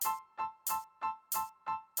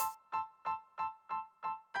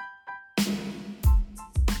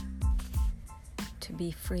be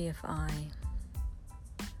free of I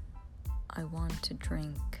want to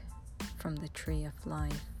drink from the tree of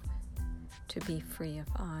life, to be free of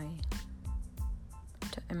I,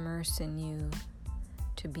 to immerse in you,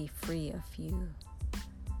 to be free of you,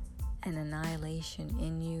 an annihilation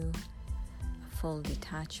in you, a full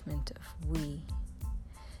detachment of we,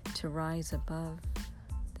 to rise above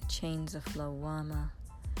the chains of lawama,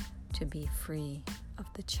 to be free of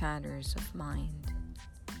the chatters of mind,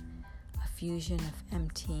 a fusion of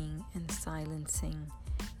emptying and silencing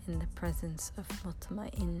in the presence of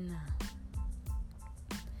mutma'inna.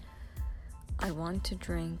 I want to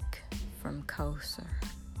drink from Kawthar,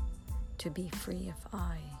 to be free of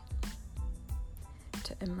I,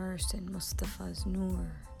 to immerse in Mustafa's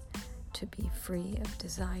Noor, to be free of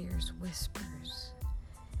desire's whispers,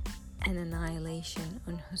 an annihilation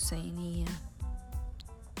on Husayniyya,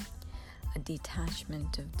 a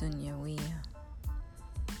detachment of Dunyawiyya,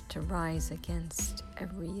 to rise against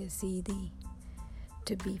every Yazidi,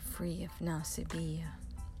 to be free of Nasibiyya,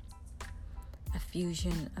 a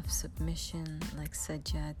fusion of submission like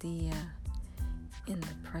Sajjadiyya in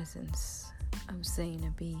the presence of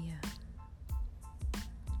Zainabiyya.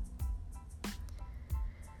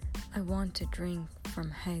 I want to drink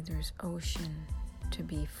from Haidar's ocean, to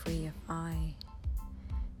be free of I,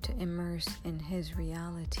 to immerse in his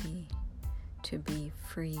reality, to be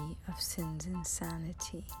free of sin's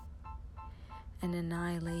insanity, an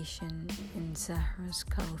annihilation in Zahra's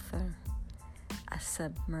Kawthar, a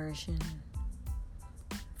submersion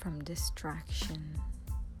from distraction,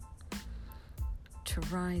 to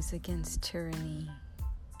rise against tyranny,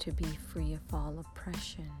 to be free of all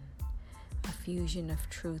oppression, a fusion of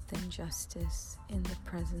truth and justice in the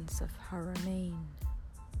presence of Haramain.